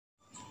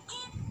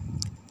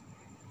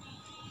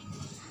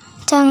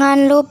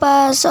Jangan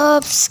lupa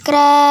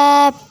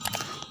subscribe,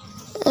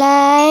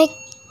 like,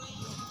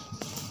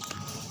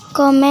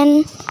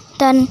 komen,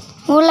 dan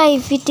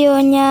mulai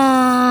videonya.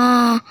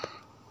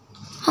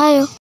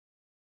 Ayo.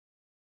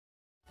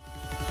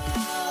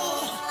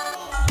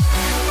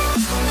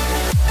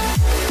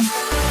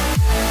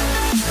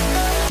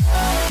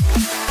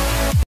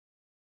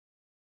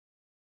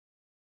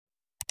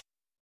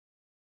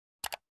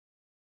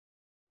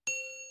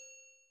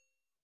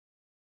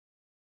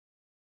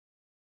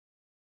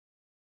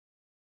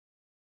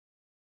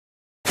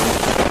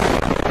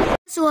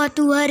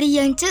 Suatu hari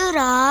yang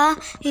cerah,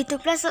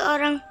 hiduplah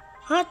seorang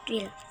Hot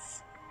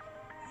Wheels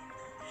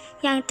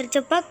yang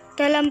terjebak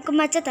dalam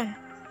kemacetan.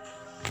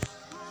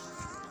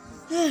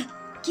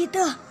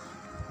 Kita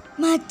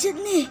macet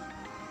nih.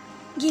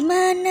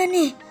 Gimana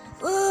nih?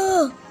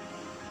 Oh.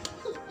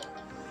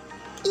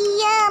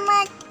 Iya,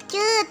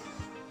 macet.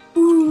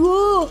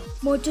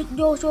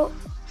 Macetnya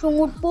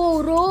sangat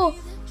parah.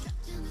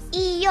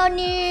 Iya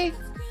nih.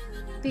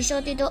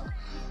 Bisa tidak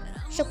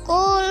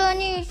sekolah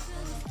nih.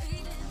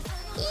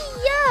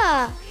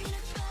 Iya.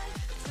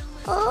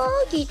 Oh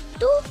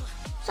gitu.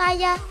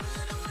 Saya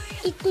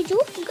ikut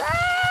juga.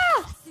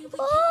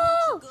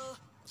 Oh.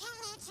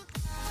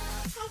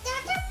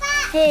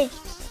 Hei,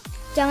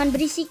 jangan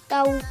berisik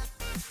tahu.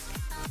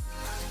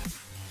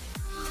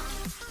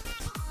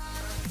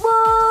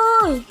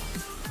 Boy,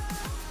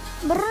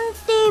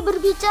 berhenti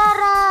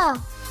berbicara.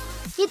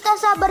 Kita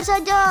sabar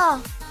saja.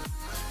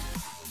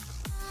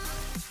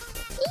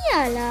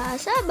 Iyalah,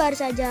 sabar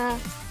saja.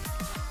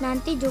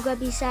 Nanti juga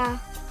bisa.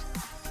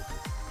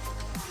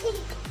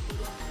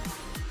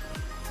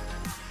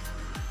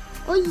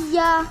 Oh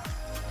iya.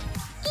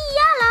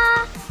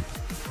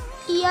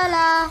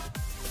 Iyalah.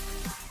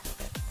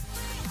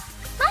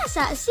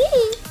 Masa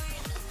sih?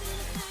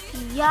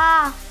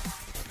 Iya.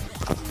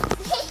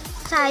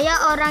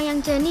 Saya orang yang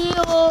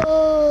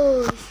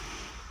jenius.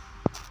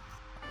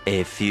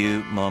 A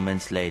few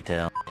moments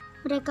later.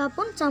 Mereka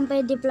pun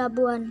sampai di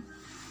pelabuhan.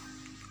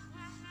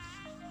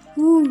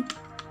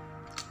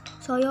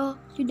 Saya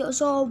tidak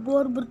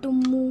sabar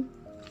bertemu.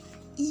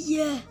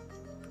 Iya,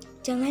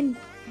 jangan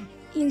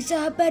yang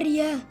sabar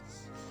ya.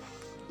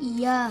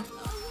 Iya,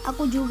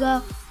 aku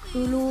juga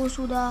dulu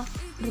sudah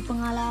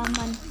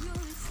berpengalaman.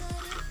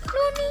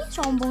 Lu nih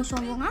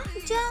sombong-sombong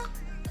aja.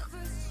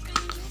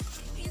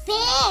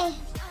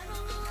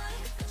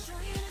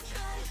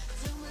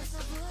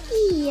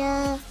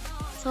 Iya,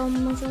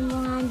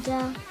 sombong-sombong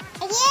aja.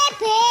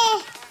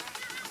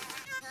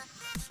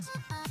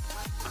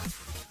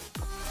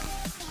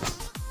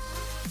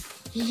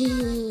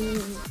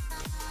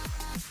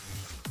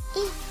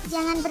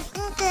 Jangan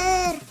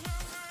bertengkar.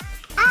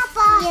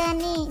 Apa? Iya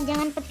nih,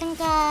 jangan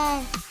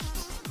bertengkar.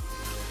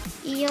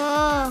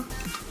 Iya,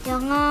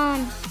 jangan.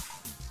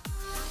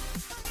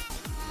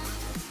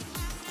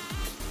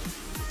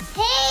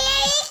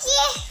 Hei,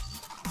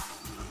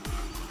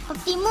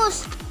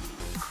 Optimus.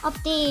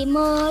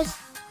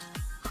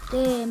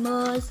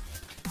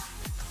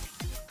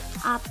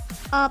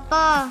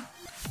 Apa?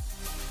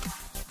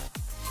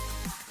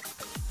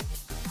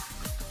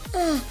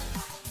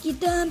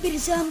 Kita hampir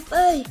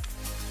sampai.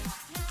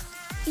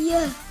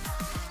 Iya,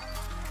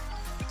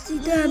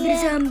 kita hampir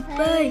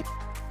sampai.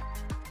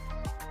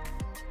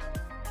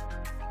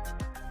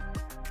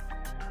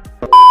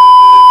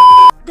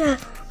 Udah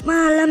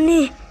malam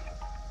nih.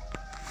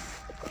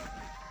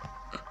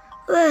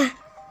 Wah,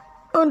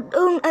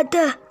 untung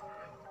ada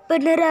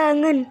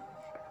penerangan.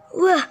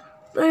 Wah,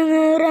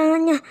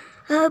 penerangannya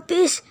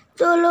habis.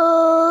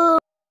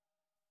 Tolong.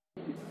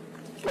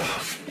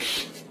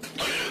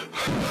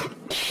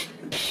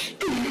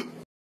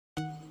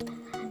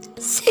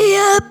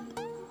 Siap.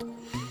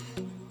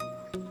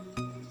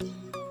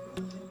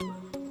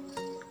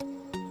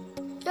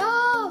 Yo.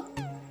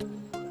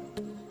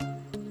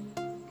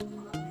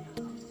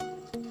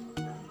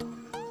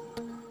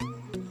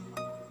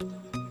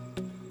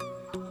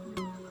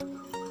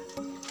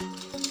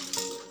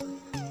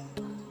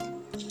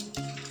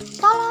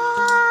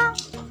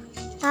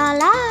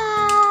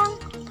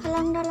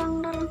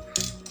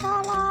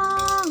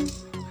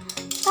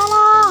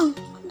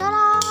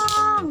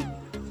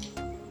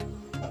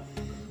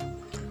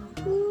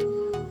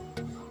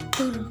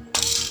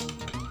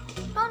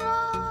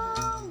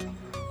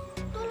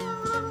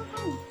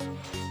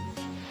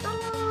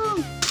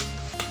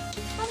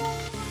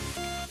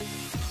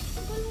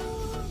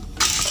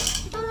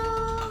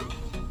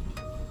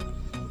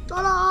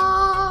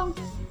 Tolong.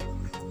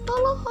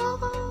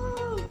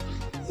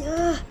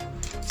 Ya,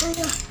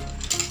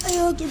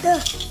 ayo kita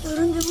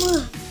turun semua.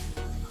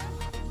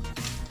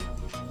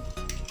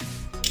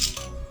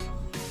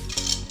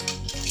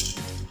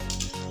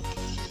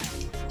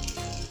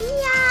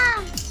 Iya,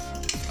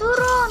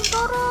 turun.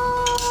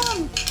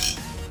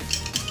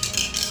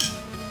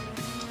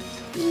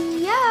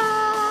 Iya.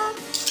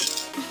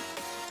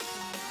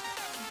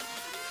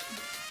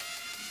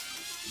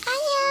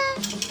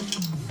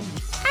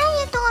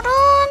 ayo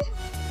turun.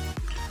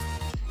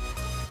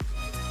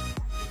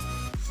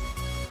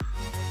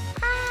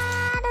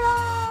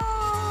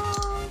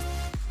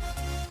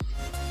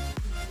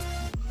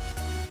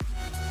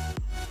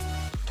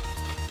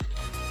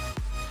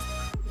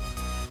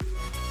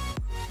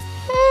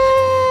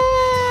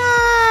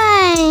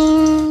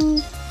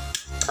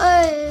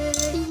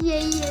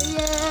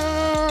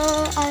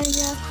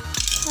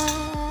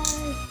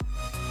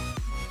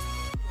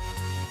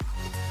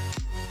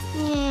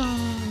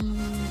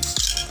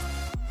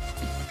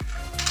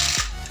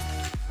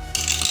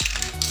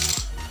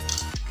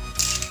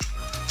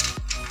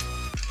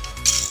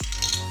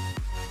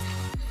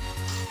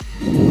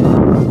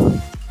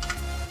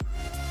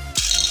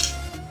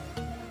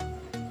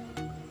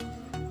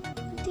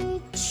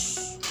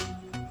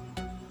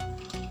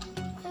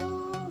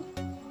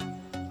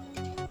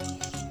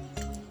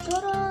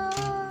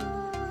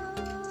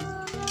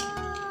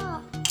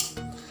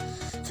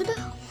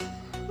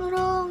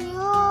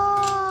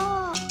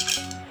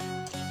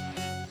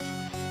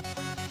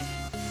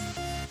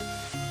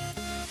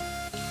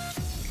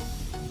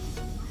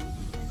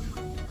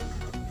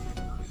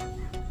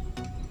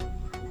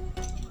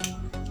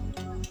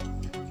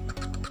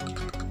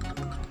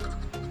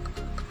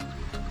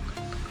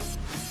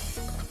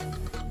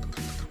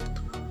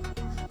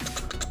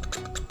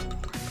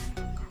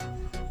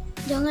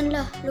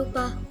 Janganlah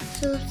lupa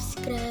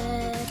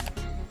subscribe.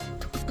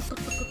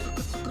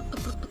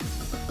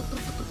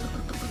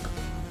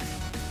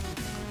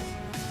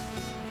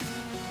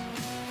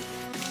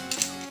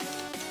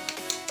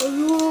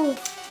 Ayo,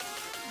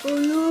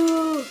 ayo,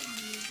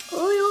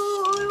 ayo,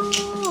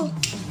 ayo,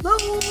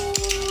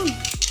 bangun.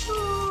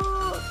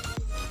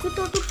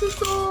 Kita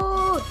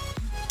tersesat.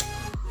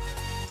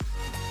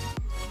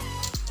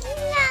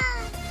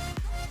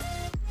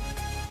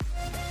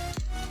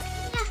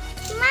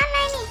 Gimana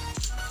ini?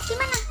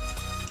 Gimana?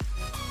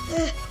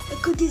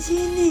 Aku di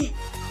sini.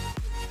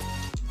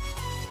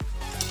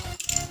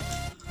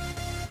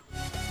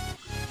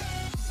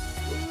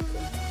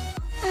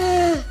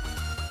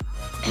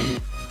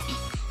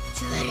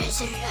 Suara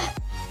serak.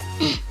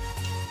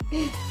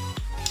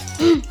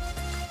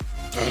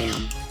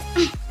 Tolong.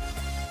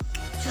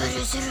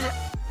 Suara serak.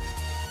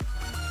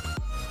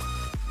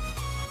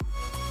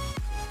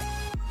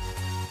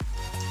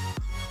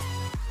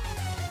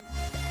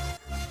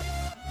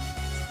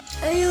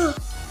 Ayo,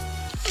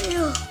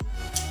 ayo.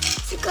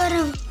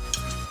 Sekarang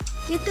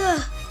kita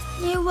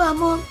nyewa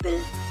mobil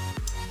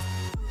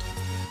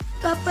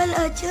kapal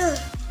aja.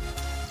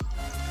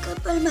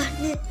 Kapal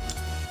magnet.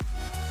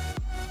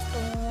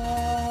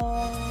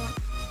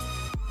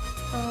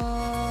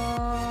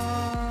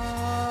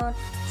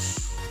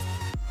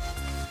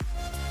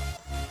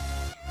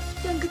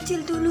 Yang kecil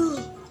dulu.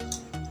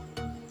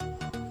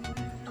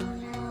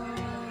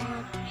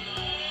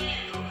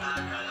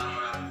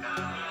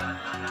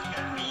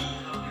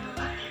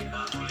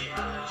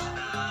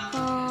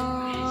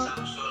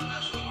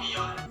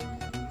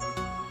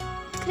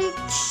 Klik.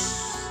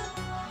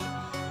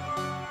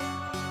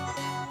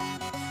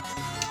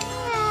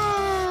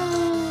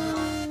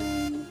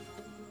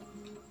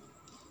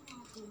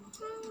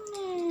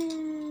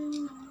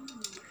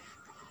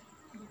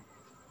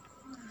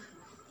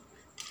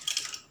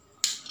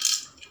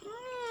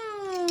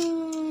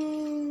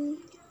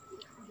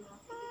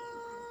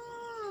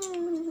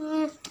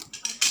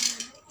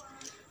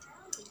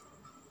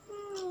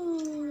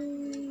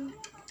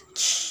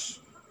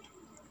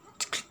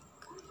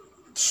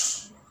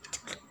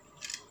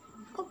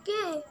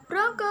 Oke,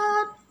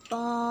 berangkat.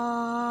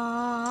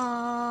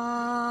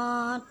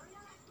 Tot.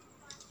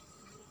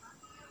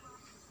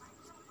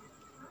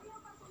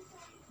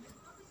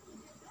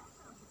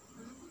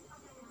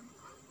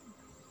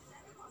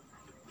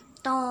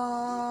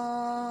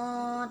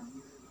 Tot.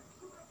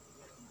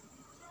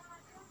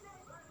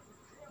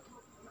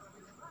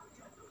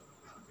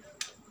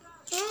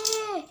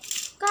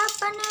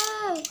 Kapan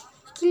nih?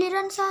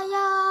 Giliran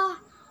saya.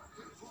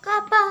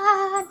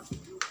 Kapan?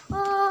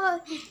 Oh,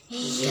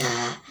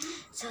 iya.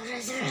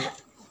 Suara-suara.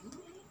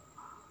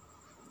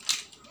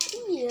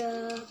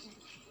 Iya.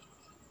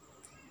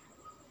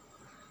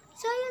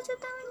 Saya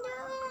sudah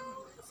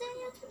menjauh.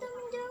 Saya sudah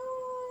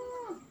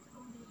menjauh.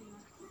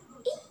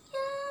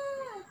 Iya.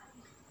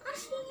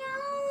 Aslinya.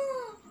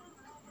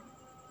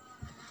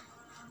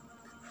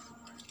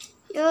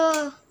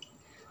 Ya.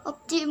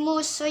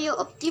 Optimus, saya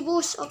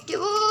Optimus.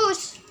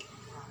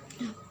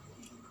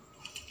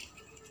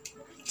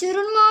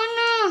 Turun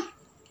mana?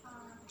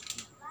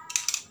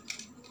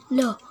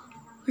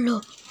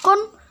 Loh,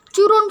 kan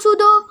Ciron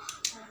sudah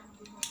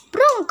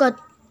berangkat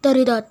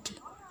dari tadi.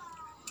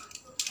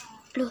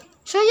 Loh,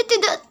 saya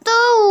tidak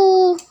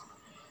tahu.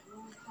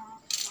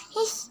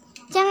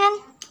 Jangan.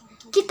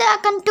 Kita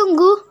akan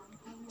tunggu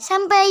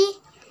sampai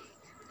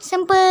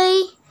 1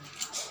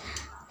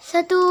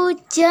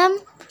 jam.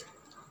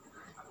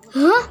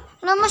 Hah?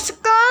 Lama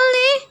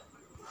sekali.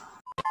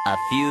 A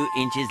few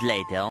inches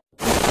later.